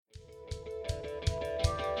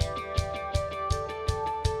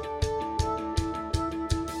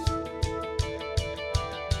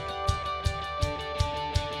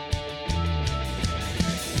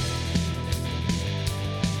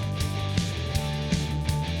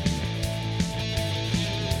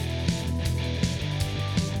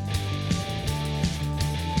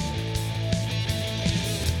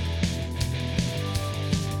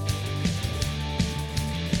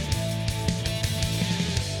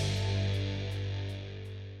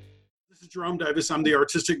Jerome Davis. I'm the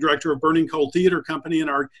artistic director of Burning Coal Theater Company, and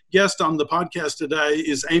our guest on the podcast today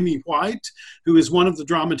is Amy White, who is one of the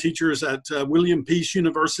drama teachers at William Peace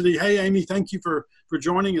University. Hey, Amy, thank you for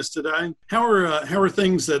joining us today. How are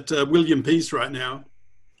things at William Peace right now?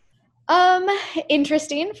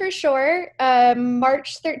 Interesting for sure.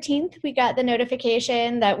 March 13th, we got the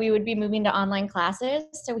notification that we would be moving to online classes.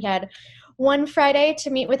 So we had one Friday to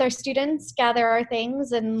meet with our students, gather our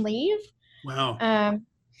things, and leave. Wow.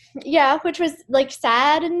 Yeah, which was like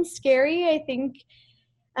sad and scary. I think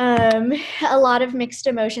a lot of mixed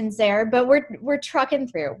emotions there, but we're trucking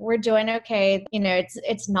through. We're doing okay. You know,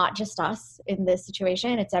 it's not just us in this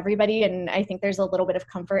situation, it's everybody, and I think there's a little bit of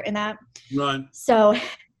comfort in that. Right. So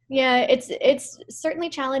yeah, it's certainly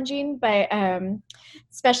challenging, but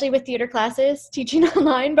especially with theater classes, teaching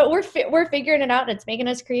online, but we're figuring it out. It's making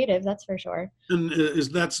us creative, that's for sure. And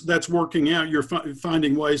that's working out? You're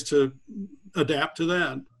finding ways to adapt to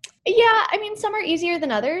that? Yeah, I mean, some are easier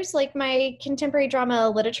than others. Like my contemporary drama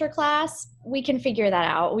literature class, we can figure that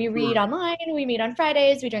out. We read online, we meet on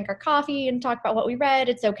Fridays, we drink our coffee and talk about what we read.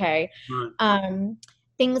 It's okay. Right.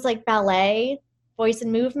 Things like ballet, voice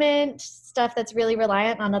and movement, stuff that's really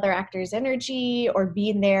reliant on other actors' energy or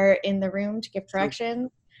being there in the room to give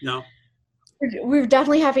correction. Yeah. We're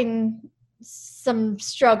definitely having some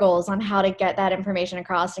struggles on how to get that information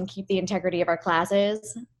across and keep the integrity of our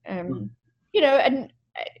classes. You know, and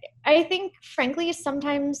I think, frankly,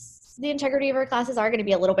 sometimes the integrity of our classes are going to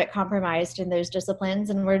be a little bit compromised in those disciplines,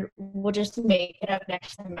 and we'll just make it up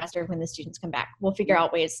next semester when the students come back. We'll figure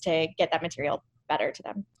out ways to get that material better to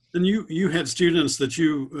them. And you had students that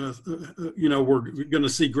you were going to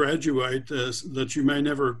see graduate that you may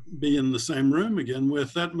never be in the same room again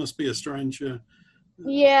with. That must be a strange.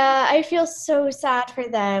 Yeah, I feel so sad for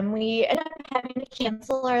them. We ended up having to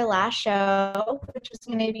cancel our last show, which was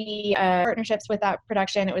going to be partnerships with that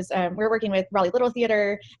production. It was we were working with Raleigh Little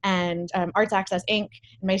Theater and Arts Access Inc.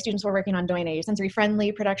 And my students were working on doing a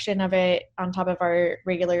sensory-friendly production of it on top of our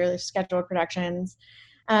regular scheduled productions.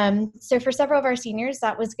 So for several of our seniors,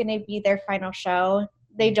 that was going to be their final show.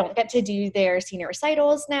 They don't get to do their senior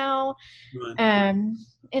recitals now. Right.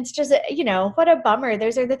 It's just, you know, what a bummer.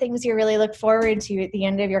 Those are the things you really look forward to at the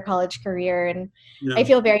end of your college career. And Yeah. I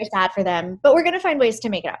feel very sad for them, but we're going to find ways to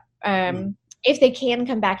make it up. If they can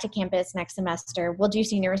come back to campus next semester, we'll do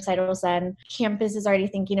senior recitals then. Campus is already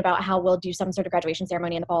thinking about how we'll do some sort of graduation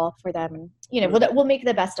ceremony in the fall for them. And, you know, we'll make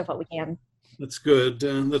the best of what we can. That's good.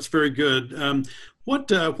 That's very good.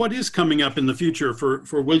 What is coming up in the future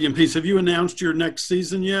for William Peace? Have you announced your next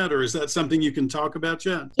season yet, or is that something you can talk about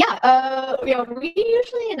yet? Yeah, we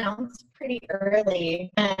usually announce pretty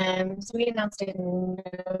early. So we announced it in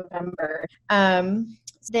November.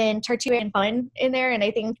 Then Tartu and Fun in there, and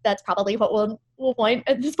I think that's probably what we'll point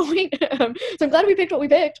at this point. So I'm glad we picked what we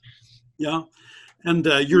picked. Yeah, and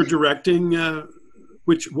you're directing.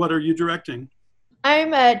 What are you directing?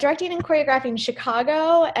 I'm directing and choreographing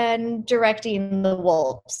Chicago and directing The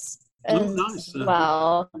Wolves as nice.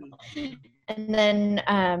 well. And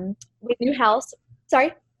then Wade Newhouse.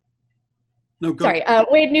 Sorry. No, go. Sorry.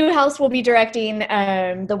 Wade Newhouse will be directing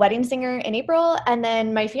The Wedding Singer in April, and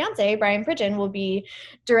then my fiance Brian Pridgeon will be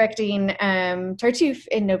directing Tartuffe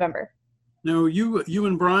in November. No, you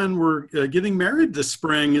and Brian were getting married this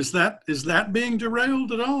spring. Is that being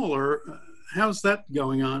derailed at all, or? How's that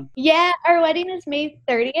going on? Yeah, our wedding is May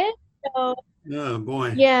 30th. So, oh,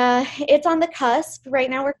 boy. Yeah, it's on the cusp. Right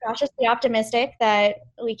now, we're cautiously optimistic that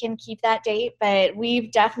we can keep that date, but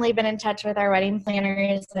we've definitely been in touch with our wedding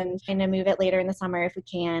planners and trying to move it later in the summer if we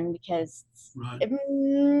can, because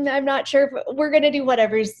I'm not sure if we're going to do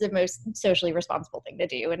whatever is the most socially responsible thing to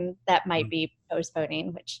do, and that might be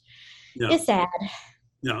postponing, which is sad.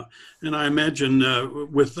 Yeah, and I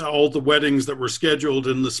imagine with all the weddings that were scheduled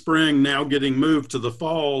in the spring now getting moved to the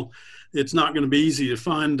fall, it's not going to be easy to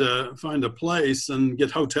find a place and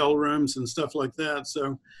get hotel rooms and stuff like that.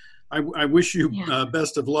 So I wish you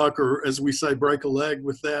best of luck, or as we say, break a leg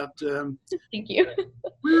with that. Thank you.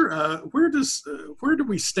 Where do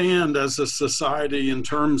we stand as a society in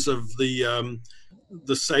terms of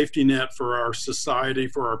the safety net for our society,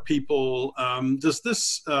 for our people? Does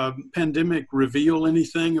this pandemic reveal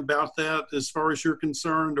anything about that as far as you're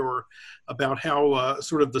concerned, or about how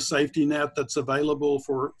sort of the safety net that's available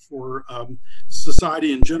for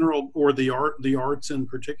society in general, or the arts in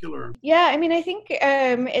particular? Yeah, I mean, I think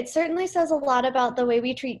it certainly says a lot about the way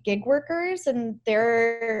we treat gig workers and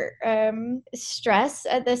their stress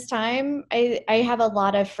at this time. I have a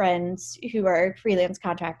lot of friends who are freelance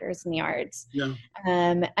contractors in the arts. Yeah.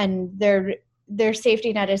 And their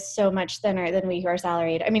safety net is so much thinner than we who are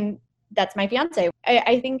salaried. I mean, that's my fiance.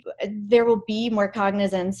 I think there will be more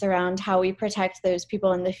cognizance around how we protect those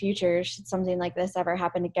people in the future should something like this ever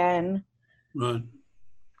happen again. Right.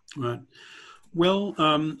 Right. Well,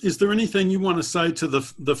 is there anything you want to say to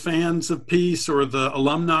the fans of Peace or the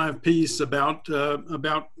alumni of Peace about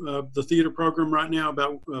the theater program right now,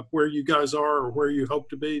 about where you guys are or where you hope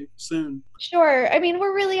to be soon? Sure. I mean,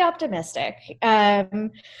 we're really optimistic.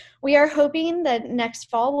 We are hoping that next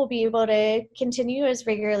fall we'll be able to continue as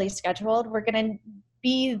regularly scheduled. We're going to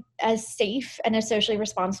be as safe and as socially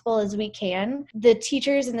responsible as we can. The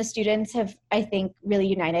teachers and the students have, I think, really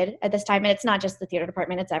united at this time. And it's not just the theater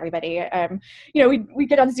department, it's everybody. We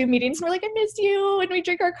get on Zoom meetings and we're like, I miss you. And we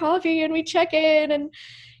drink our coffee and we check in. And,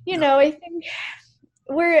 I think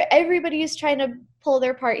everybody is trying to pull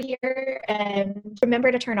their part here and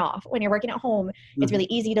remember to turn off. When you're working at home, it's really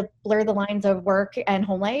easy to blur the lines of work and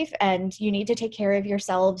home life, and you need to take care of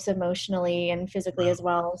yourselves emotionally and physically as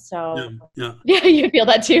well. So yeah, you feel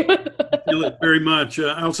that too. I feel it very much.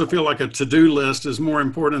 I also feel like a to-do list is more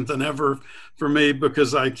important than ever for me,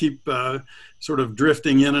 because I keep sort of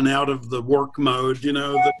drifting in and out of the work mode,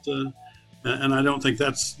 and I don't think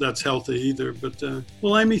that's healthy either. But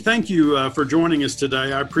well, Amy, thank you for joining us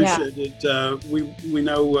today. I appreciate it. We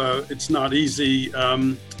know it's not easy,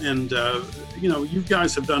 and you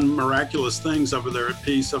guys have done miraculous things over there at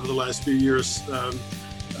Peace over the last few years.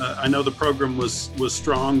 I know the program was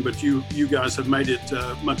strong, but you guys have made it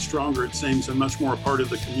much stronger, it seems, and much more a part of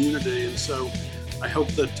the community. And so I hope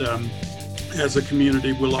that as a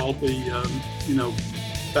community we'll all be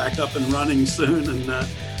back up and running soon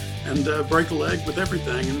and break a leg with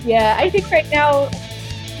everything. I think right now,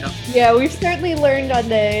 we've certainly learned on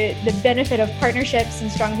the benefit of partnerships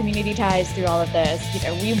and strong community ties through all of this.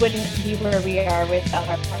 We wouldn't be where we are without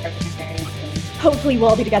our partners. Hopefully we'll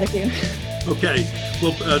all be together soon. Okay,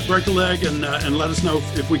 well, break a leg and let us know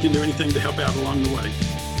if we can do anything to help out along the way.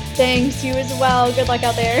 Thanks, you as well. Good luck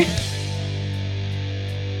out there.